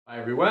Hi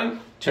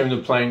everyone, Tim the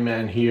Plane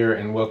Man here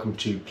and welcome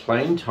to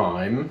Plane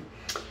Time.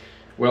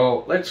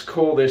 Well, let's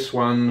call this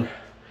one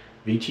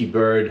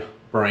VTBird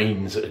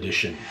Brains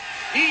Edition.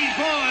 These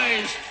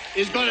boys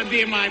is gonna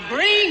be my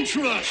brain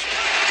trust.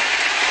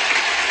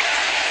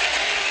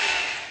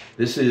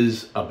 This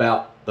is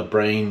about the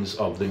brains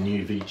of the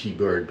new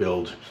VTBird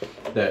build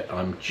that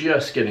I'm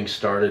just getting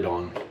started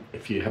on.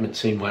 If you haven't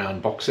seen my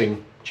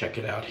unboxing, check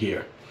it out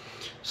here.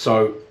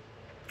 So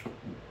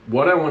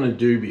what I want to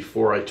do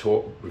before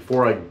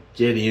I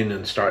get in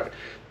and start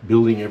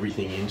building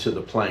everything into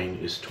the plane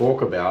is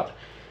talk about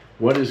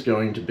what is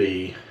going to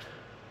be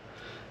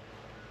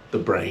the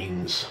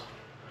brains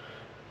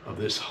of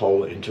this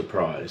whole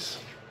enterprise.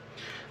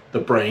 The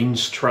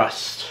Brains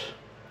Trust.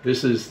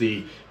 This is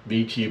the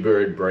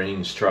VTBird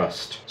Brains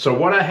Trust. So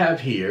what I have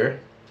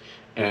here,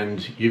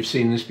 and you've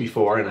seen this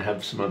before and I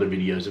have some other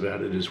videos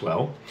about it as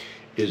well,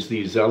 is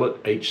the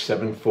Zealot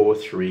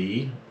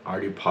H743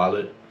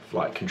 ArduPilot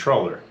flight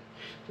controller.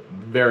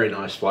 Very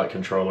nice flight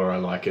controller. I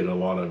like it a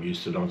lot. I've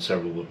used it on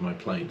several of my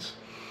planes.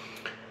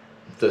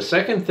 The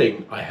second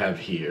thing I have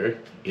here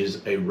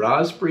is a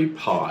Raspberry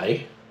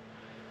Pi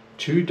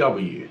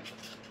 2W,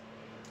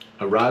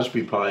 a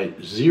Raspberry Pi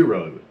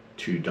Zero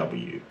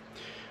 2W.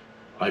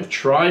 I've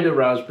tried a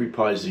Raspberry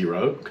Pi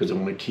Zero because I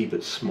want to keep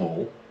it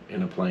small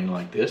in a plane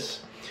like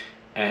this,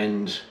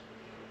 and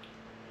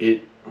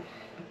the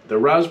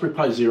Raspberry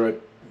Pi Zero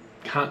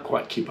can't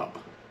quite keep up.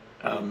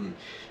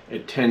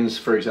 It tends,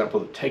 for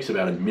example, it takes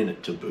about a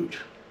minute to boot,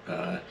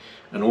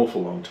 an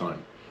awful long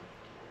time.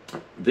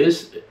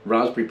 This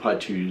Raspberry Pi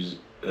 2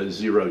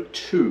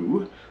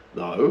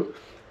 though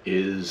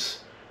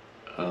is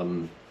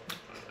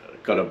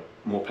got a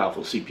more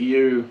powerful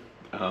CPU,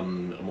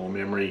 more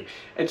memory.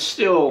 It's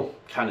still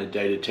kind of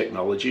dated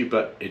technology,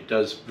 but it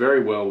does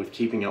very well with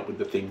keeping up with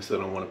the things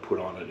that I want to put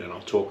on it, and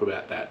I'll talk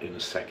about that in a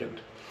second.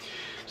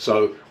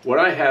 So what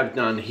I have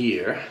done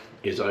here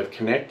is I've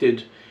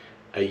connected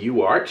a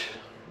UART.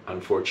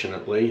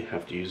 Unfortunately,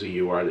 have to use a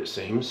UART, it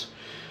seems.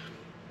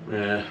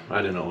 I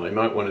don't know, I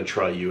might want to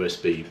try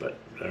USB, but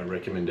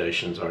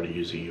recommendations are to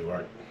use a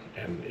UART,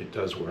 and it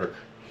does work,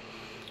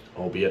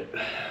 albeit,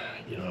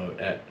 you know,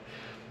 at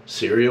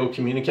serial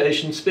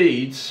communication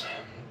speeds,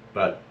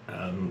 but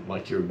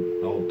like your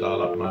old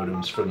dial-up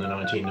modems from the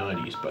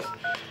 1990s, but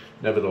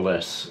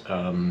nevertheless,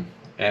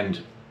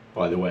 and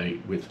by the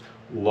way, with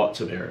lots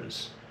of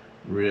errors.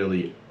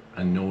 Really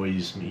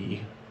annoys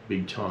me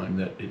big time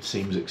that it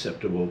seems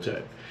acceptable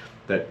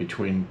that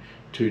between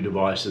two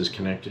devices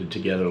connected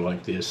together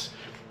like this,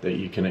 that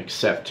you can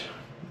accept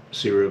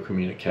serial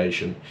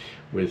communication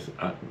with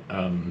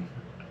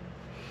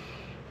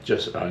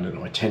just, I don't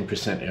know, a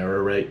 10%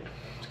 error rate.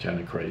 It's kind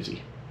of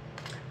crazy.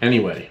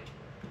 Anyway,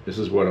 this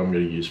is what I'm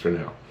going to use for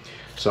now.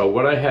 So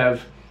what I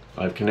have,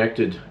 I've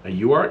connected a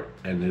UART,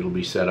 and it'll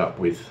be set up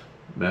with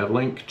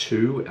MavLink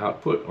 2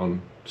 output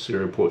on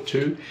serial port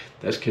 2.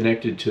 That's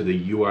connected to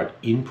the UART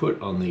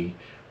input on the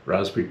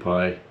Raspberry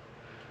Pi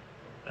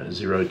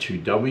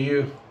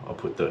 02W. I'll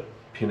put the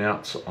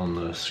pinouts on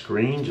the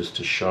screen just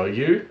to show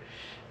you.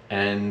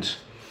 And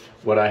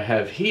what I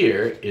have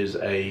here is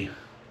a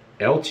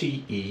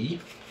LTE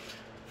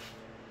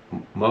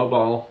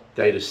mobile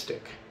data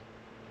stick,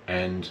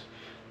 and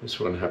this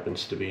one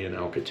happens to be an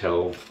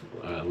Alcatel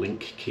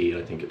link key,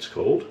 I think it's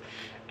called.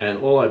 And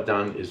all I've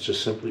done is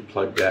just simply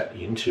plug that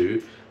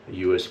into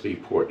the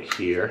USB port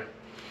here.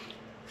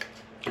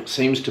 It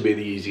seems to be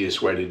the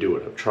easiest way to do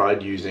it. I've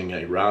tried using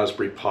a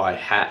Raspberry Pi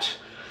hat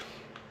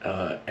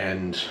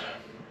and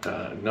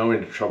no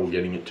end of trouble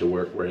getting it to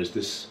work, whereas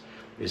this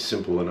is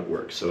simple and it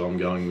works. So I'm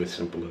going with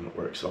simple and it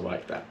works. I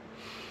like that.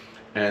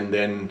 And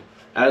then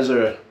as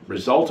a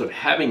result of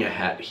having a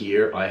hat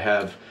here, I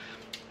have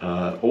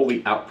all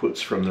the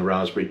outputs from the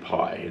Raspberry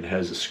Pi. It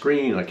has a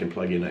screen. I can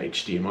plug in an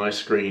HDMI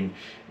screen.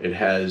 It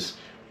has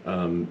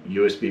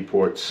USB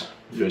ports,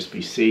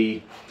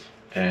 USB-C,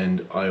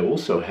 and I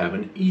also have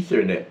an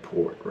Ethernet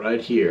port right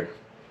here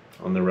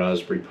on the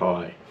Raspberry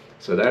Pi.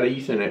 So that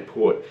Ethernet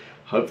port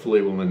hopefully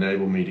will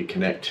enable me to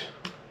connect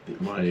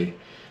my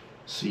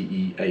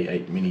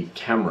CE-A8 mini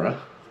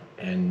camera,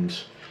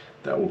 and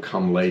that will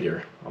come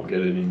later. I'll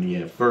get it in the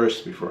air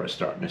first before I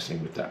start messing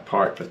with that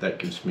part, but that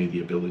gives me the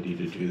ability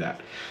to do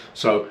that.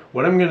 So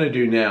what I'm going to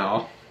do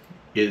now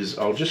is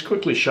I'll just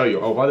quickly show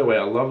you. Oh, by the way,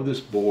 I love this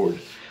board.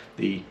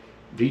 The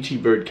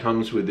VTBird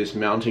comes with this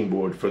mounting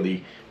board for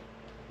the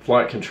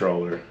flight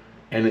controller,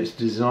 and it's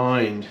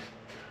designed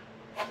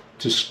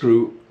to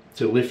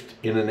lift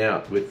in and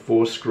out with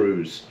 4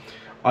 screws.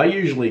 I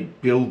usually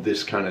build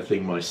this kind of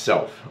thing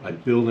myself. I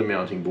build a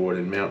mounting board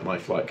and mount my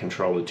flight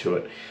controller to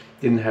it.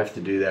 Didn't have to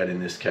do that in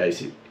this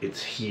case.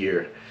 It's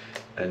here,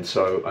 and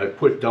so I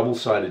put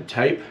double-sided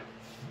tape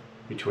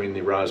between the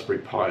Raspberry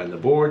Pi and the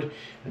board,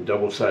 and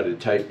double-sided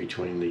tape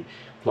between the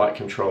flight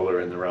controller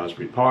and the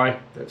Raspberry Pi.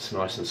 That's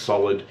nice and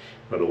solid,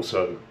 but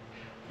also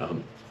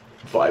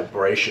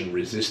vibration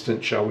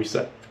resistant, shall we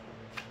say.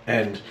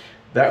 And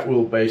that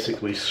will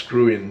basically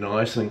screw in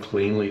nice and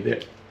cleanly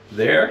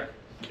there.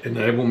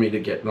 enable me to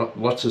get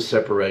lots of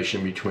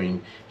separation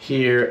between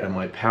here and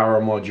my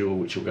power module,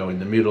 which will go in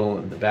the middle,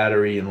 and the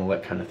battery and all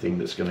that kind of thing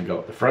that's going to go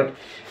at the front.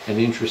 And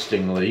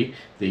interestingly,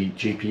 the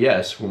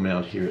GPS will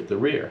mount here at the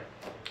rear.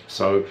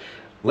 So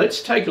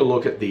let's take a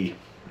look at the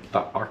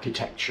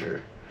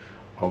architecture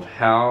of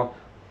how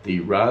the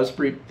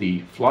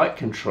flight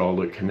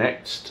controller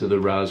connects to the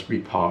Raspberry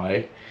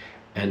Pi,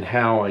 and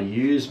how I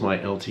use my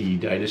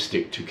LTE data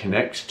stick to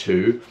connect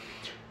to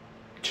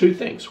two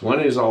things. One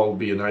is I'll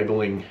be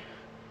enabling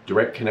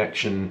direct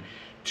connection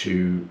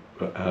to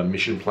a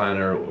Mission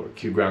Planner or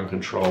Q Ground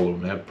Control or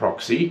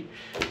MavProxy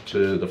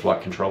to the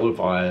flight controller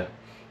via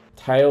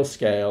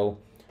TailScale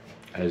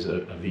as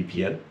a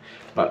VPN.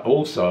 But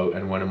also,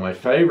 and one of my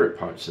favorite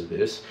parts of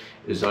this,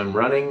 is I'm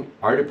running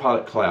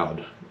ArduPilot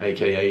Cloud,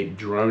 aka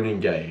Drone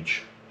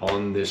Engage,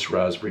 on this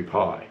Raspberry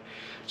Pi.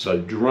 So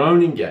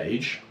Drone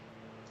Engage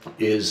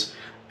is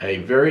a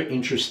very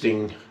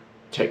interesting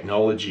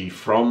technology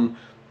from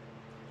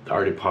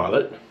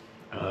ArduPilot.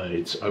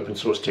 It's open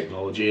source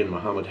technology, and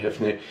Mohammed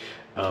Hefner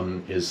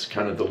is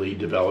kind of the lead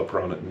developer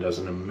on it and does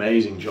an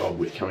amazing job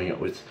with coming up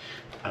with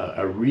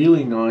a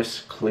really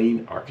nice,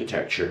 clean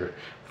architecture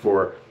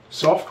for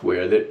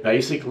software that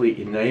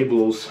basically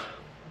enables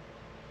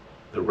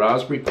the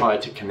Raspberry Pi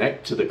to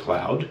connect to the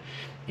cloud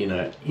in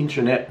an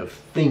Internet of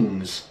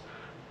Things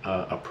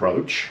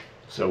approach.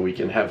 So we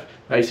can have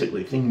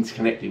basically things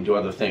connecting to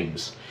other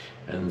things.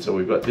 And so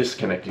we've got this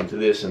connecting to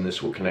this, and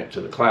this will connect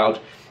to the cloud.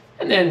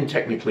 And then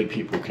technically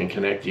people can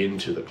connect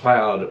into the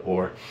cloud,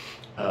 or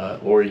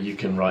you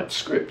can write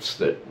scripts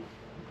that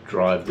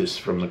drive this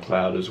from the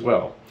cloud as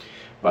well.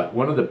 But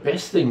one of the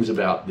best things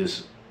about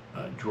this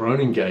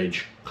Drone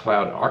Engage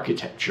cloud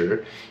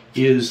architecture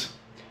is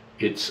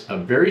it's a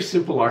very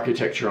simple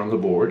architecture on the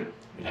board.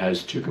 It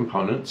has two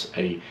components,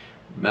 a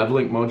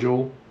MavLink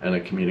module and a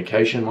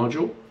communication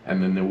module,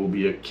 and then there will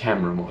be a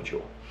camera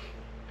module.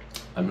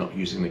 I'm not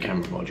using the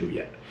camera module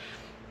yet.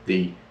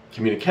 The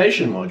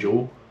communication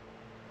module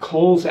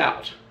calls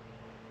out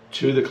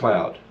to the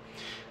cloud.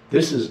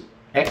 This is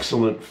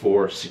excellent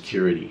for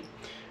security.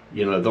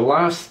 You know, the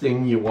last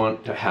thing you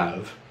want to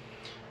have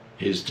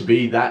is to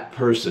be that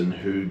person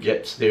who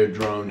gets their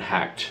drone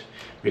hacked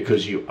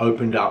because you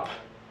opened up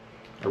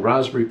a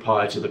Raspberry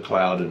Pi to the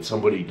cloud and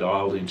somebody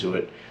dialed into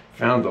it,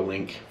 found the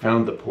link,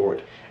 found the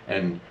port,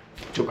 and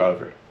took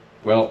over.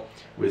 Well,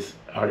 with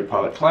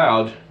ArduPilot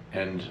Cloud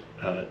and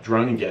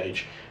Drone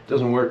Engage, it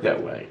doesn't work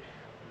that way.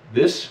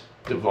 This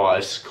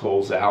device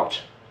calls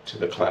out to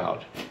the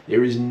cloud.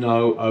 There is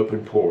no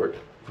open port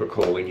for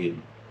calling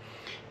in.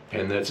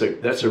 And that's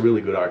a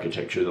really good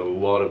architecture that a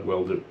lot of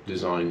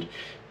well-designed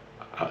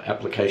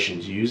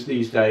applications use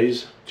these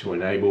days to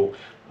enable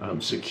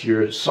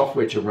secure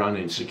software to run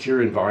in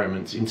secure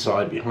environments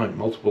behind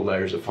multiple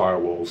layers of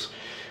firewalls,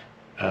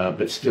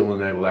 but still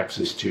enable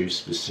access to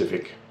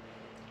specific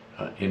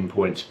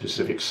endpoint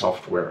specific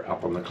software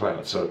up on the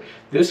cloud. So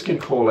this can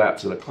call out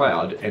to the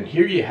cloud, and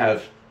here you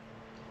have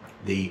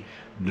the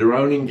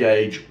Drone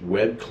Engage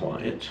web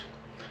client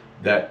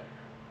that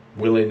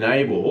will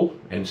enable,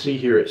 and see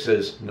here it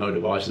says no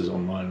devices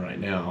online right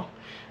now,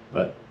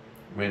 but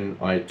when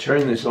I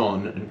turn this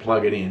on and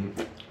plug it in,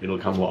 it'll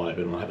come live,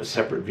 and I'll have a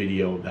separate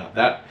video about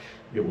that.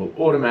 It will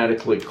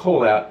automatically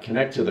call out,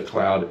 connect to the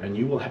cloud, and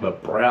you will have a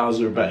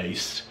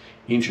browser-based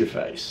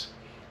interface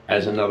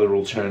as another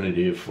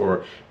alternative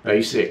for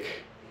basic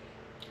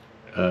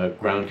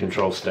ground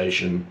control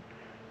station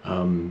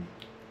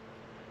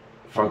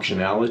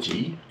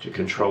functionality to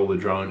control the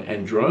drone.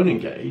 And Drone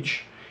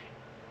Engage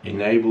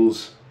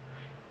enables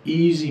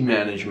easy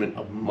management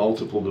of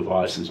multiple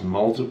devices,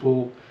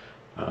 multiple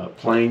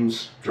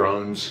planes,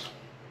 drones,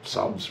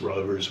 subs,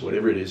 rovers,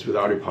 whatever it is with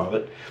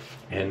ArduPilot.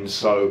 And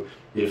so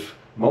if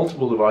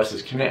multiple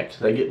devices connect,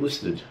 they get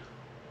listed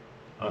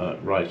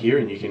right here,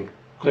 and you can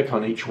click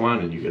on each one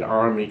and you can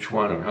arm each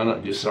one,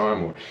 or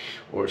disarm,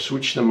 or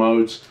switch the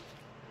modes,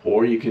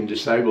 or you can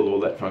disable all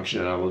that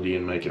functionality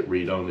and make it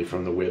read only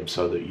from the web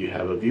so that you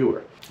have a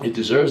viewer. It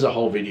deserves a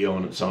whole video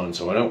on its own,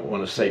 so I don't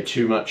want to say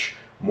too much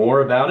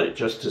more about it,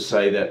 just to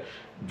say that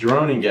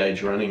Drone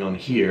Engage running on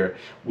here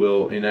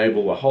will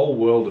enable a whole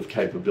world of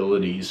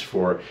capabilities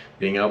for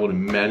being able to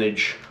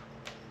manage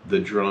the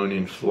drone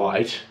in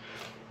flight.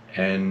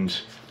 And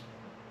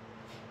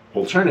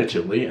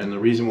alternatively, and the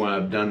reason why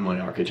I've done my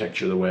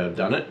architecture the way I've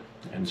done it,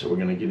 and so we're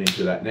going to get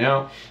into that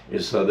now,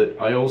 is so that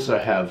I also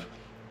have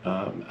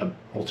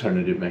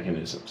alternative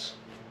mechanisms,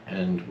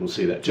 and we'll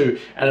see that too.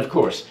 And of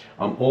course,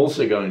 I'm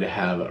also going to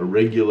have a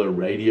regular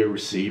radio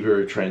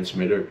receiver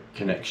transmitter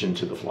connection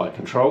to the flight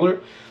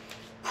controller.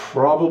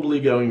 Probably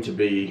going to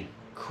be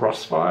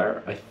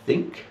Crossfire, I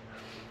think.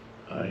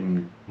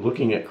 I'm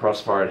looking at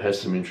Crossfire. It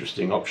has some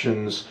interesting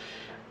options.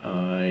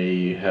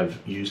 I have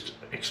used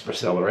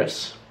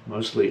ExpressLRS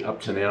mostly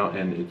up to now,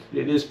 and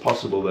it is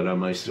possible that I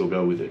may still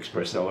go with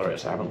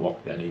ExpressLRS. I haven't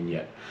locked that in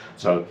yet.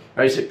 So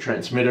basic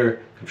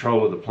transmitter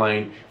control of the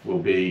plane will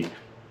be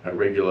a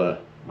regular,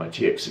 my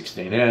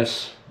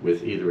TX16S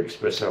with either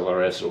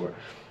ExpressLRS or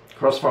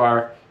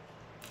Crossfire.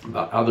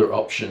 But other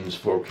options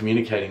for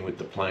communicating with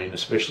the plane,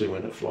 especially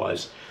when it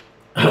flies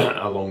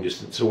a long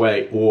distance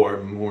away, or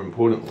more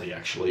importantly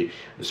actually,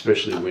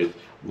 especially with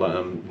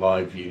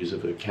live views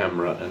of the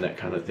camera and that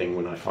kind of thing,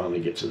 when I finally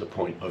get to the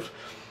point of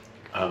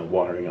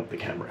wiring up the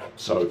camera.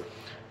 So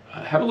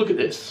have a look at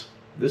this.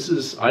 This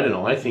is, I don't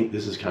know, I think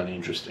this is kind of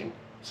interesting.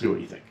 See what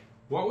you think.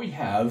 What we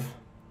have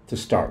to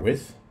start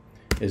with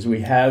is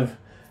we have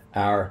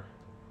our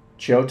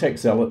Geotech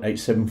Zealot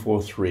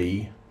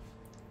H743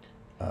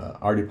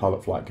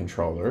 ArduPilot flight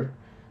controller.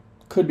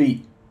 Could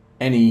be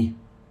any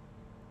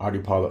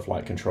ArduPilot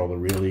flight controller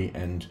really,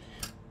 and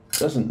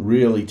doesn't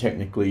really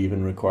technically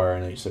even require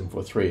an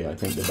H743. I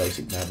think the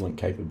basic NavLink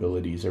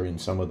capabilities are in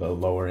some of the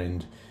lower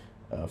end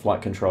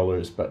flight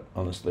controllers, but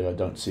honestly I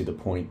don't see the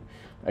point.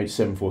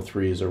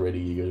 H743 is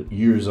already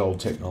years old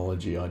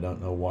technology. I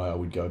don't know why I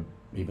would go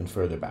even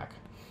further back.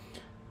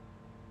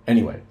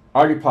 Anyway,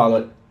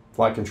 ArduPilot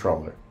flight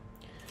controller.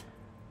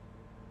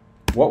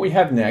 What we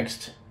have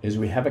next is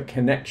we have a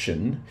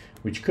connection,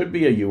 which could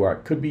be a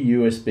UART, could be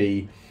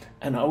USB,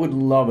 and I would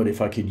love it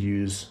if I could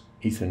use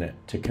Ethernet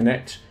to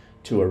connect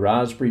to a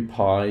Raspberry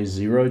Pi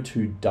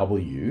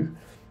 02W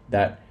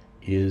that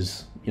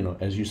is, you know,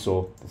 as you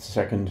saw, the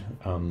second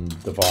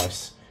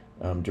device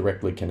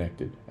directly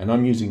connected, and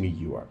I'm using a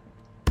UART.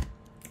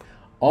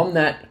 On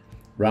that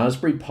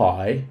Raspberry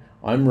Pi,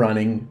 I'm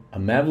running a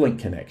MavLink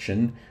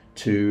connection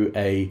to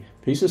a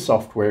piece of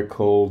software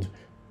called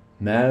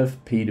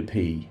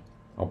MavP2P.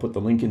 I'll put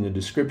the link in the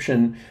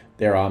description.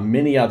 There are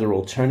many other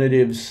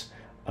alternatives.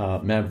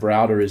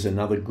 MavRouter is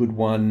another good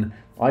one.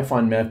 I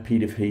find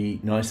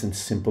MavP2P nice and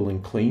simple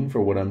and clean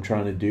for what I'm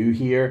trying to do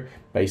here.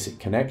 Basic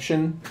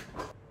connection.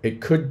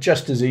 It could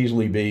just as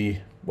easily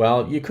be,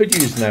 well, you could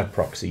use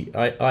MavProxy.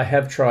 I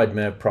have tried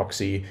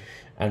MavProxy,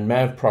 and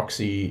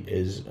MavProxy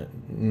is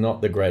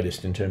not the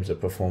greatest in terms of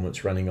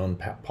performance running on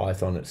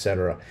Python,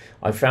 etc.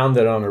 I found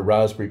that on a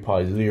Raspberry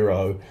Pi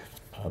Zero,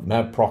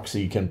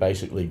 MavProxy can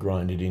basically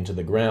grind it into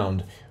the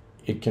ground.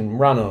 It can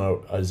run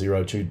on a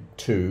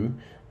 022,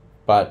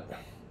 but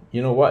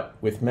you know what?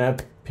 With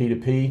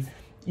MavP2P,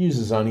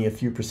 uses only a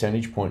few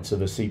percentage points of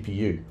the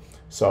CPU.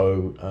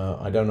 So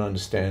I don't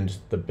understand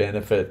the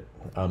benefit.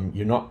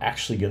 You're not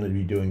actually going to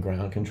be doing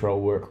ground control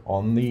work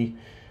on the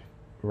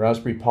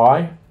Raspberry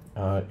Pi.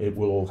 It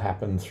will all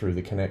happen through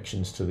the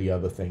connections to the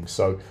other things.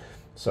 So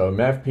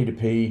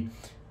MavP2P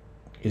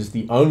is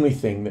the only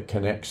thing that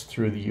connects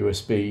through the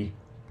USB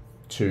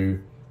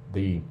to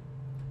the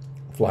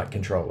flight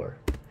controller.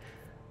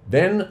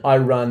 Then I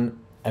run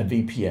a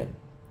VPN.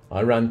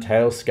 I run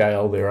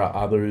TailScale. There are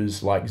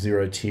others like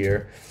Zero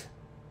Tier.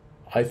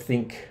 I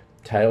think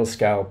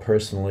TailScale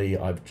personally,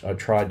 I've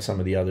tried some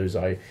of the others.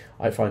 I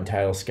find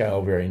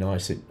TailScale very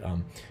nice. It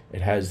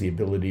has the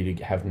ability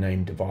to have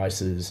named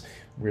devices,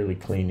 really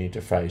clean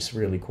interface,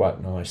 really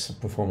quite nice.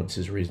 Performance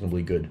is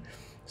reasonably good.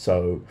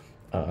 So,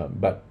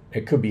 but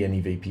it could be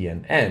any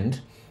VPN.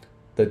 And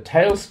the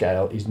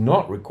TailScale is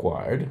not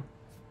required.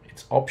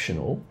 It's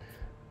optional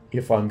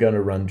if I'm going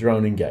to run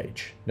Drone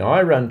Engage. Now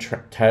I run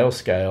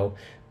TailScale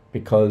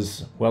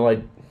because, well,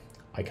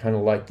 I kind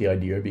of like the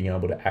idea of being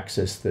able to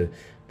access the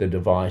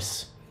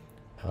device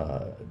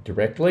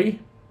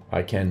directly.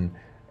 I can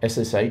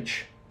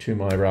SSH to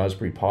my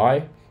Raspberry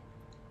Pi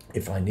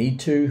if I need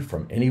to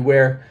from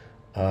anywhere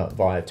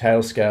via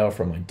TailScale,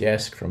 from my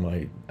desk, from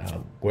my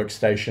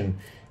workstation,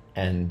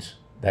 and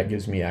that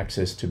gives me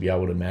access to be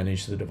able to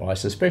manage the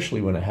device,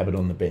 especially when I have it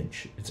on the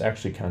bench. It's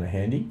actually kind of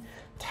handy.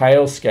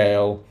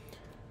 TailScale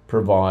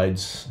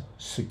provides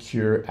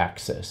secure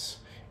access.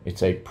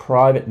 It's a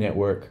private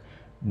network.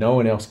 No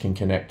one else can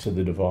connect to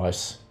the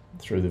device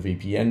through the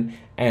VPN.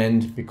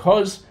 And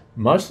because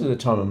most of the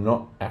time I'm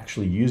not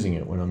actually using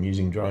it when I'm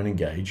using Drone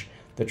Engage,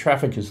 the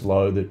traffic is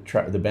low, the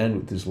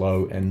bandwidth is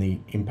low, and the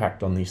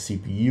impact on the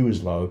CPU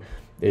is low,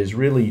 there's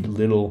really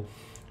little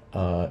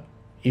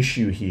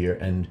issue here,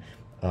 and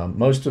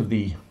most of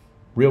the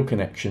real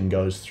connection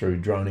goes through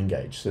Drone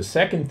Engage. The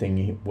second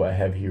thing I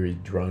have here is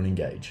Drone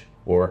Engage,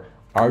 or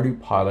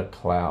ArduPilot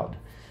Cloud.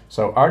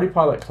 So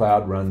ArduPilot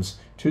Cloud runs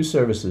two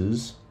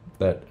services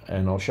that,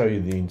 and I'll show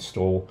you the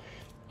install,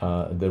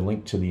 the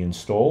link to the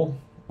install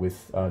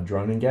with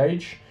Drone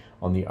Engage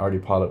on the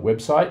ArduPilot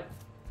website.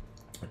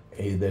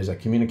 There's a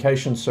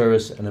communication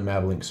service and a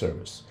MavLink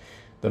service.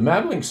 The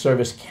MavLink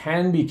service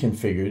can be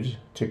configured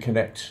to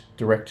connect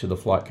direct to the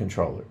flight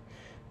controller,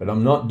 but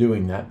I'm not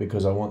doing that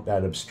because I want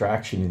that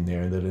abstraction in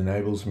there that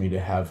enables me to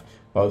have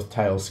both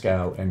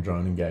TailScale and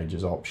Drone Engage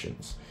as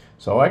options.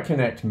 So I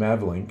connect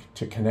MavLink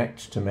to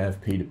connect to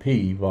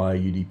MavP2P via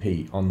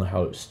UDP on the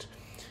host.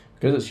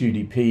 Because it's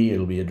UDP,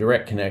 it'll be a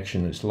direct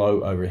connection, it's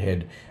low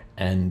overhead,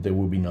 and there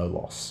will be no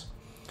loss.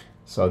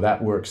 So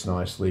that works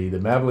nicely. The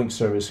MavLink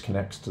service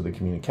connects to the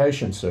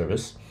communication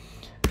service,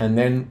 and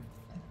then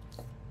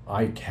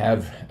I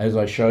have, as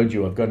I showed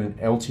you, I've got an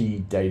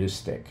LTE data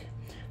stick.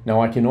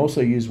 Now I can also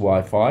use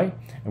Wi-Fi,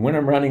 and when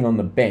I'm running on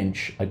the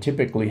bench, I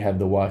typically have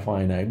the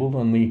Wi-Fi enabled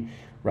on the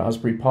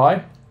Raspberry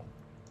Pi,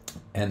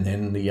 and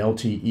then the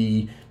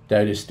LTE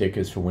data stick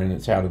is for when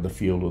it's out of the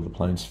field or the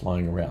plane's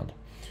flying around.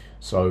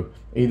 So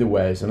either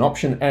way is an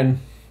option, and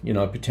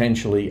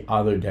potentially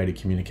other data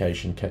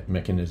communication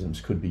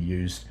mechanisms could be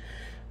used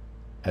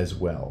as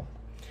well.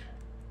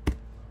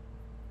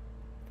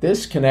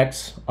 This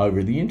connects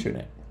over the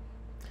internet.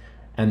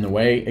 And the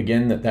way,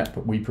 again,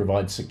 that we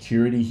provide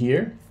security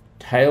here,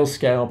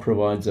 TailScale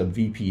provides a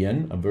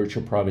VPN, a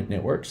virtual private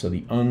network. So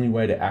the only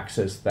way to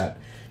access that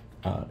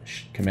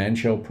command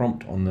shell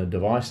prompt on the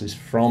device is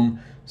from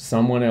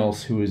someone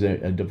else who is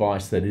a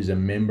device that is a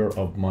member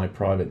of my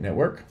private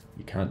network.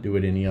 You can't do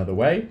it any other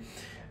way.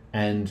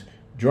 And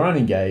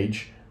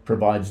DroneEngage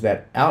provides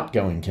that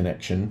outgoing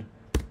connection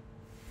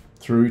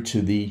through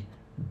to the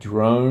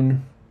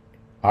drone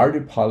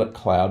ArduPilot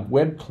Cloud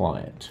web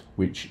client,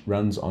 which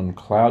runs on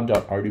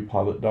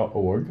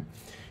cloud.ardupilot.org.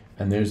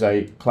 And there's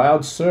a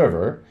cloud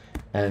server,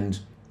 and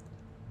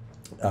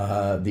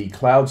the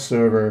cloud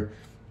server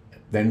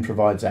then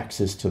provides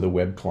access to the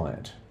web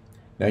client.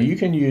 Now you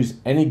can use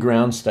any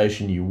ground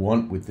station you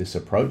want with this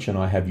approach, and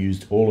I have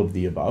used all of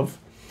the above.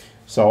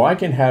 So I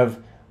can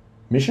have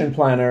Mission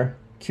Planner,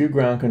 Q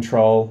Ground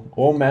Control,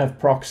 or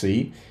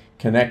MavProxy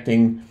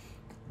connecting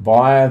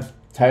via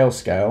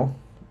TailScale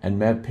and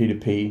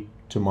MavP2P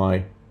to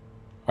my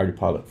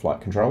ArduPilot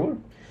flight controller.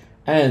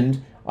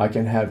 And I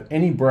can have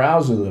any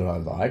browser that I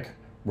like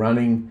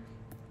running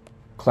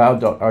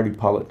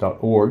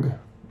cloud.ardupilot.org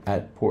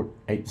at port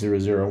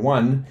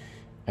 8001,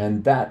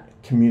 and that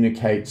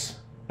communicates,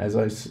 as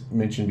I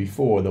mentioned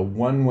before, the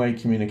one-way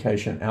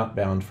communication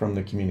outbound from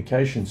the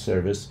communication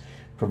service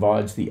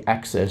provides the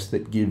access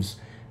that gives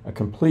a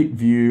complete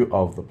view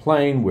of the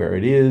plane, where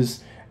it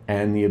is,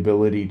 and the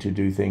ability to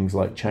do things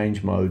like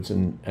change modes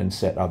and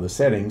set other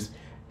settings.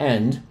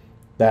 And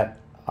that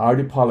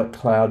ArduPilot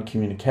Cloud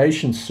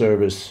Communication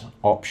Service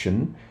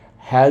option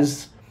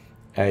has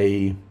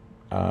a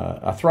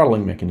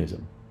throttling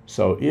mechanism.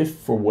 So if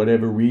for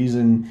whatever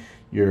reason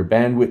you have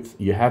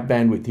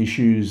bandwidth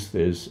issues,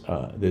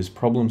 there's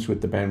problems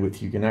with the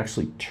bandwidth, you can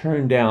actually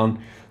turn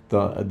down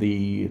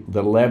the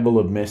level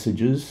of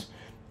messages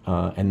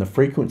and the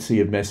frequency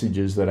of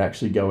messages that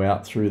actually go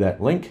out through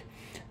that link,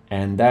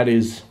 and that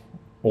is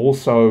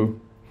also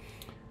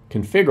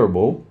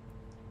configurable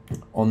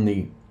on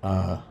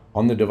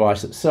the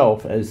device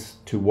itself as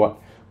to what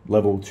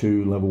level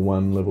 2, level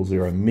 1, level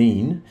 0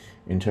 mean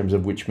in terms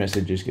of which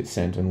messages get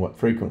sent and what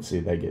frequency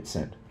they get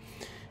sent.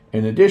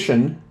 In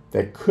addition,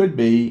 there could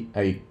be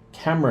a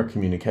camera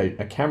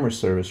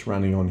service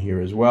running on here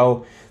as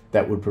well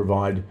that would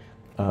provide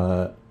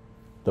the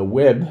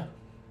web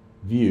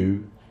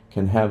view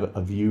can have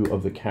a view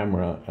of the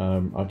camera,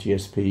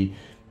 RTSP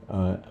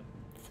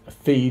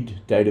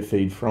data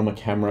feed from a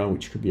camera,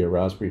 which could be a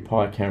Raspberry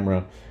Pi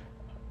camera,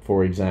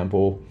 for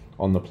example,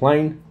 on the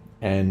plane,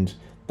 and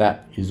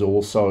that is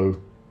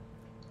also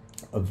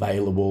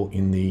available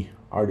in the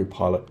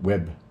ArduPilot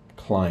web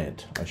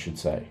client, I should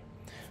say.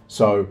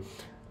 So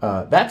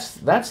that's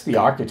the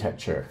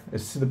architecture.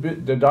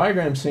 The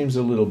diagram seems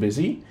a little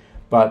busy,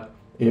 but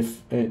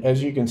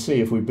as you can see,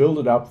 if we build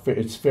it up,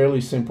 it's fairly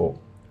simple.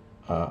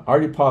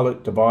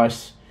 ArduPilot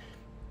device,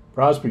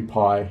 Raspberry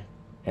Pi,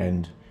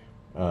 and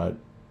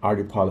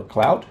ArduPilot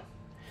Cloud.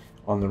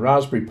 On the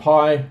Raspberry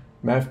Pi,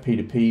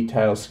 MavP2P,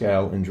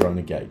 TailScale, and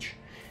DroneEngage.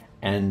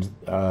 And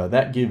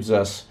that gives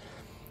us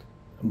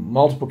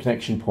multiple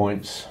connection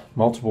points,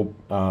 multiple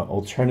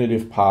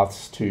alternative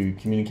paths to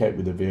communicate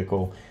with the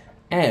vehicle,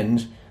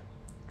 and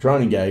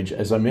DroneEngage,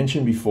 as I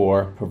mentioned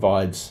before,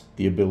 provides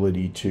the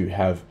ability to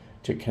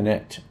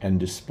connect and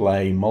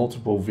display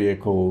multiple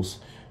vehicles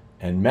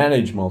and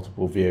manage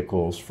multiple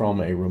vehicles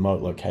from a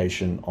remote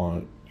location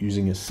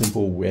using a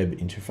simple web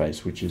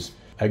interface, which is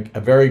a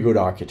very good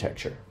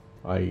architecture.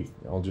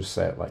 I'll just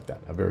say it like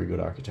that, a very good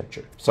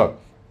architecture. So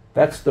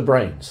that's the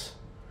brains.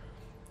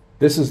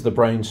 This is the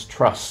brains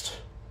trust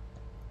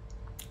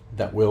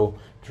that will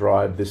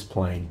drive this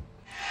plane.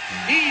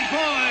 These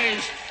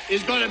boys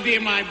is going to be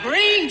my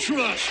brain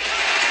trust.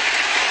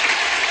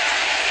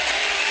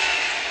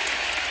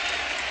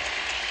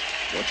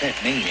 What's that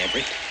mean,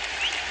 Everett?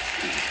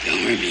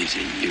 Gomer means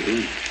that you,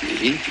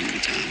 me,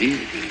 and Tommy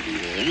are going to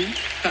be the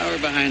power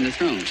behind the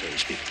throne, so to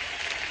speak.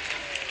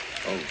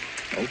 Oh,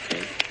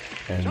 okay.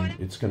 And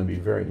it's going to be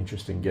very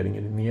interesting getting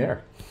it in the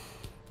air.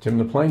 Tim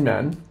the Plane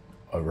Man,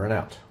 over and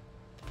out.